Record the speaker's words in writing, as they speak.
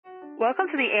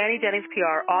Welcome to the Annie Jennings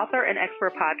PR Author and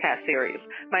Expert Podcast Series.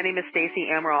 My name is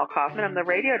Stacey Amaral Kaufman. I'm the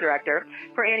radio director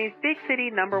for Annie's Big City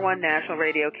 #1 national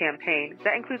radio campaign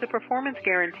that includes a performance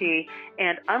guarantee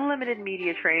and unlimited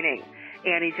media training.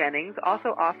 Annie Jennings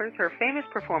also offers her famous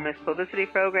performance publicity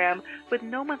program with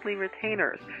no monthly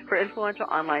retainers for influential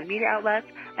online media outlets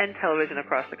and television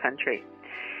across the country.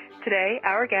 Today,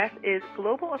 our guest is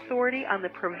Global Authority on the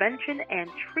Prevention and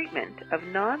Treatment of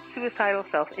Non-Suicidal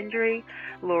Self-Injury,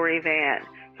 Lori Vann,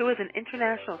 who is an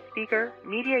international speaker,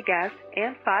 media guest,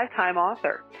 and 5-time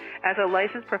author. As a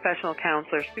licensed professional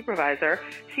counselor supervisor,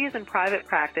 she is in private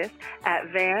practice at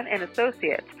Vann and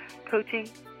Associates, coaching,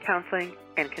 counseling,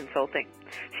 and consulting.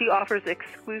 She offers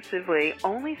exclusively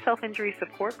only self-injury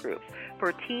support groups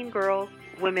for teen girls,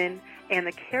 women, and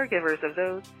the caregivers of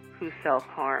those who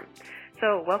self-harm.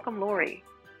 So, welcome, Lori.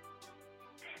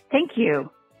 Thank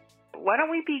you. Why don't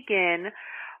we begin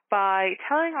by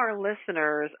telling our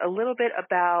listeners a little bit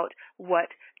about what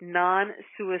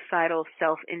non-suicidal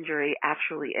self-injury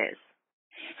actually is?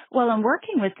 Well, in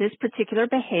working with this particular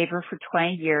behavior for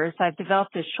 20 years, I've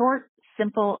developed a short,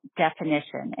 simple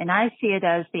definition, and I see it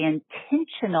as the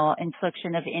intentional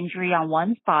infliction of injury on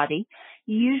one's body,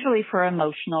 usually for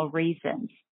emotional reasons.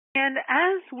 And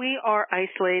as we are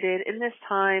isolated in this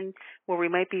time where we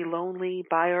might be lonely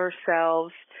by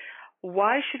ourselves,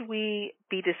 why should we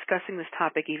be discussing this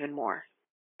topic even more?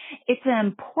 It's an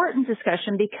important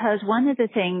discussion because one of the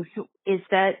things is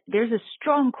that there's a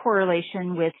strong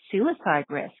correlation with suicide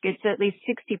risk. It's at least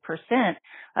 60%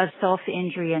 of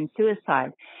self-injury and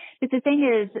suicide. But the thing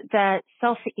is that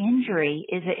self-injury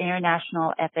is an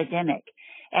international epidemic.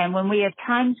 And when we have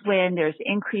times when there's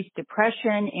increased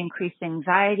depression, increased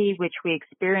anxiety, which we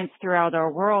experience throughout our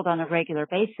world on a regular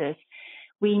basis,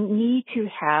 we need to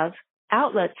have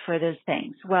outlets for those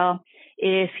things. Well,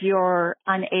 if you're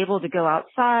unable to go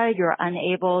outside, you're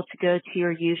unable to go to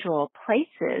your usual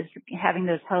places, having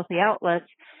those healthy outlets,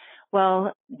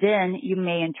 well, then you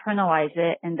may internalize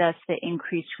it and thus the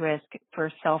increased risk for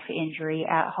self-injury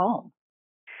at home.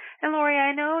 And Lori,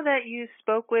 I know that you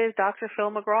spoke with Dr. Phil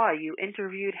McGraw. You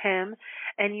interviewed him,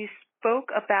 and you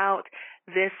spoke about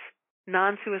this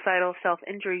non-suicidal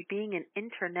self-injury being an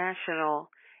international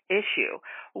issue.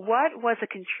 What was a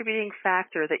contributing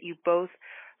factor that you both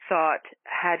thought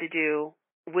had to do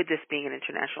with this being an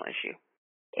international issue?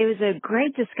 It was a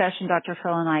great discussion Dr.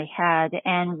 Phil and I had,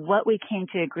 and what we came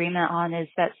to agreement on is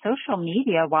that social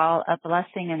media, while a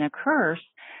blessing and a curse,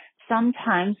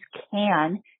 sometimes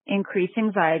can increase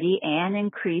anxiety and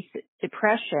increase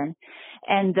depression.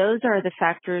 And those are the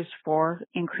factors for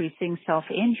increasing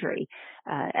self-injury.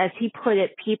 As he put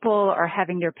it, people are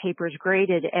having their papers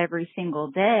graded every single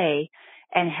day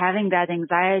and having that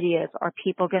anxiety of, are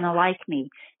people going to like me?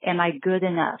 Am I good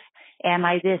enough? Am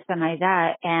I this? Am I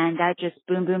that? And that just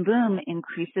boom, boom, boom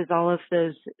increases all of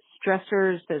those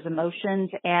stressors, those emotions.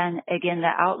 And again,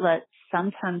 the outlet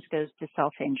sometimes goes to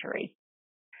self-injury.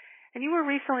 And you were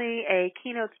recently a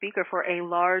keynote speaker for a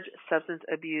large substance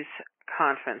abuse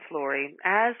conference, Lori.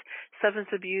 As substance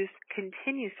abuse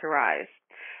continues to rise,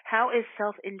 how is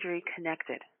self-injury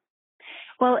connected?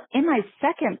 Well, in my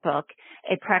second book,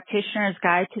 A Practitioner's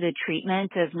Guide to the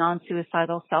Treatment of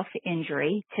Non-Suicidal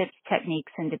Self-Injury, Tips,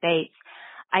 Techniques, and Debates,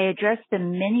 I address the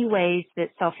many ways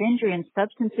that self-injury and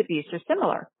substance abuse are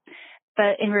similar.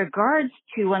 But in regards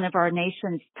to one of our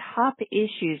nation's top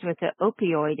issues with the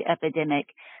opioid epidemic,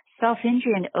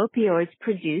 self-injury and opioids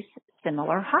produce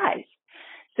similar highs.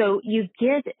 So you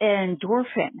get an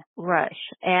endorphin rush,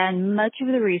 and much of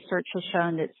the research has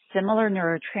shown that similar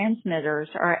neurotransmitters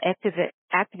are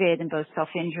activated in both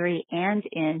self-injury and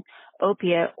in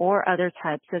opiate or other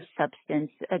types of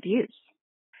substance abuse.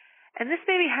 And this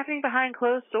may be happening behind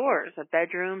closed doors, at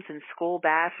bedrooms and school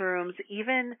bathrooms,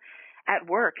 even at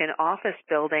work in office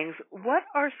buildings. What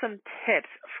are some tips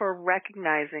for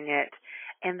recognizing it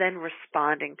and then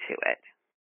responding to it?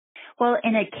 Well,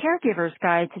 in A Caregiver's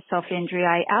Guide to Self-Injury,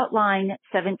 I outline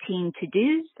 17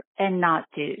 to-dos and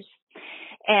not-dos.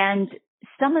 And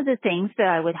some of the things that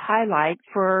I would highlight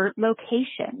for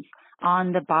locations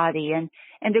on the body. And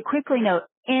to quickly note,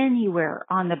 anywhere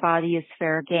on the body is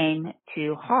fair game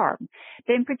to harm.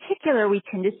 But in particular, we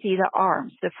tend to see the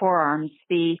arms, the forearms,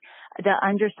 the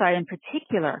underside in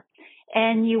particular.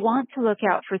 And you want to look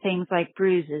out for things like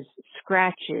bruises,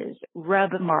 scratches,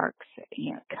 rub marks,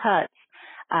 cuts.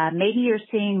 Maybe you're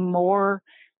seeing more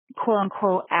quote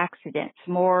unquote accidents,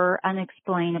 more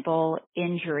unexplainable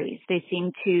injuries. They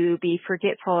seem to be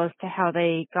forgetful as to how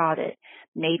they got it.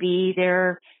 Maybe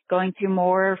they're going through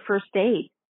more first aid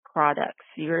products.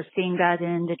 You're seeing that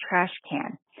in the trash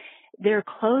can. Their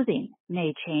clothing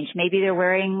may change. Maybe they're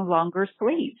wearing longer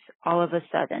sleeves all of a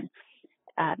sudden.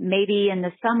 Maybe in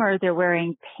the summer they're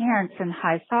wearing pants and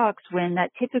high socks when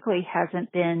that typically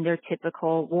hasn't been their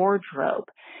typical wardrobe.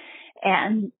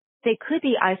 And they could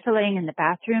be isolating in the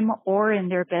bathroom or in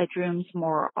their bedrooms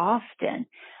more often,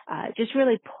 just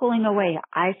really pulling away,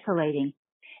 isolating.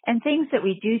 And things that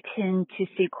we do tend to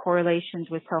see correlations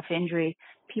with self-injury,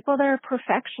 people that are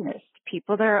perfectionists,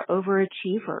 people that are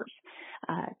overachievers,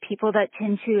 people that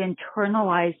tend to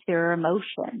internalize their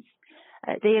emotions.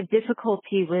 They have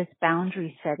difficulty with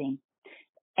boundary setting.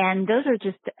 And those are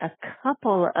just a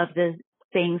couple of the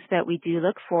things that we do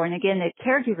look for. And again, the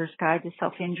Caregiver's Guide to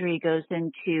Self-Injury goes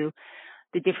into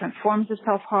the different forms of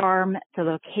self-harm, the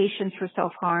locations for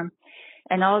self-harm,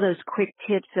 and all those quick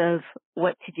tips of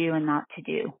what to do and not to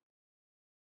do.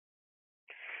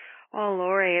 Well,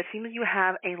 Lori, it seems you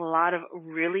have a lot of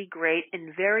really great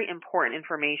and very important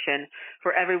information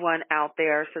for everyone out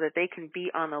there so that they can be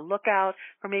on the lookout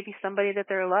for maybe somebody that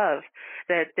they love,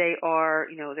 that they are,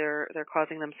 they're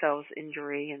causing themselves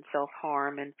injury and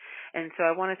self-harm. And so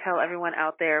I want to tell everyone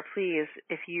out there, please,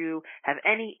 if you have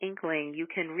any inkling, you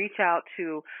can reach out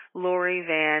to Lori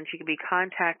Vann. She can be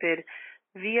contacted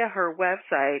via her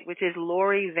website, which is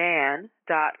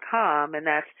lorivann.com, and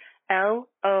that's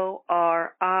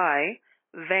Lori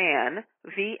Vann,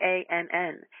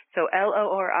 V-A-N-N. So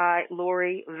Lori,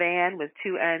 Lori Vann with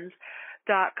 2 N's,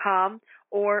 .com,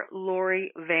 or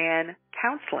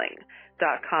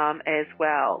LoriVannCounseling.com as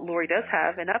well. Lori does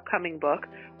have an upcoming book,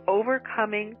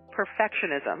 Overcoming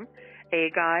Perfectionism, a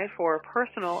guide for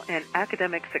personal and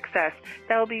academic success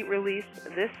that will be released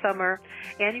this summer.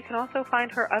 And you can also find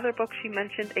her other books. She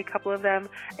mentioned a couple of them,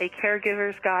 A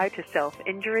Caregiver's Guide to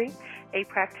Self-Injury, A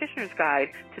Practitioner's Guide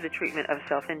to the Treatment of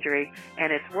Self-Injury,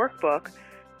 and its workbook,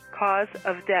 Cause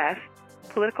of Death,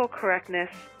 Political Correctness,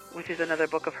 which is another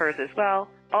book of hers as well.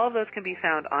 All of those can be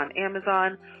found on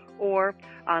Amazon or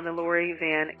on the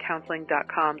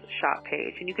LoriVannCounseling.com shop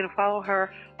page. And you can follow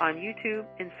her on YouTube,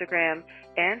 Instagram,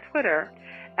 and Twitter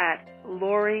at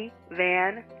Lori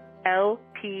Vann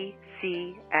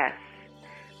LPCS.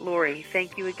 Lori,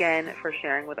 thank you again for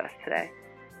sharing with us today.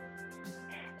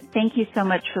 Thank you so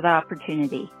much for the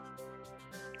opportunity.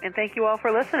 And thank you all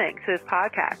for listening to this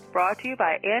podcast brought to you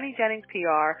by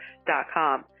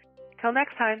AnnieJenningsPR.com. Till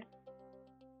next time.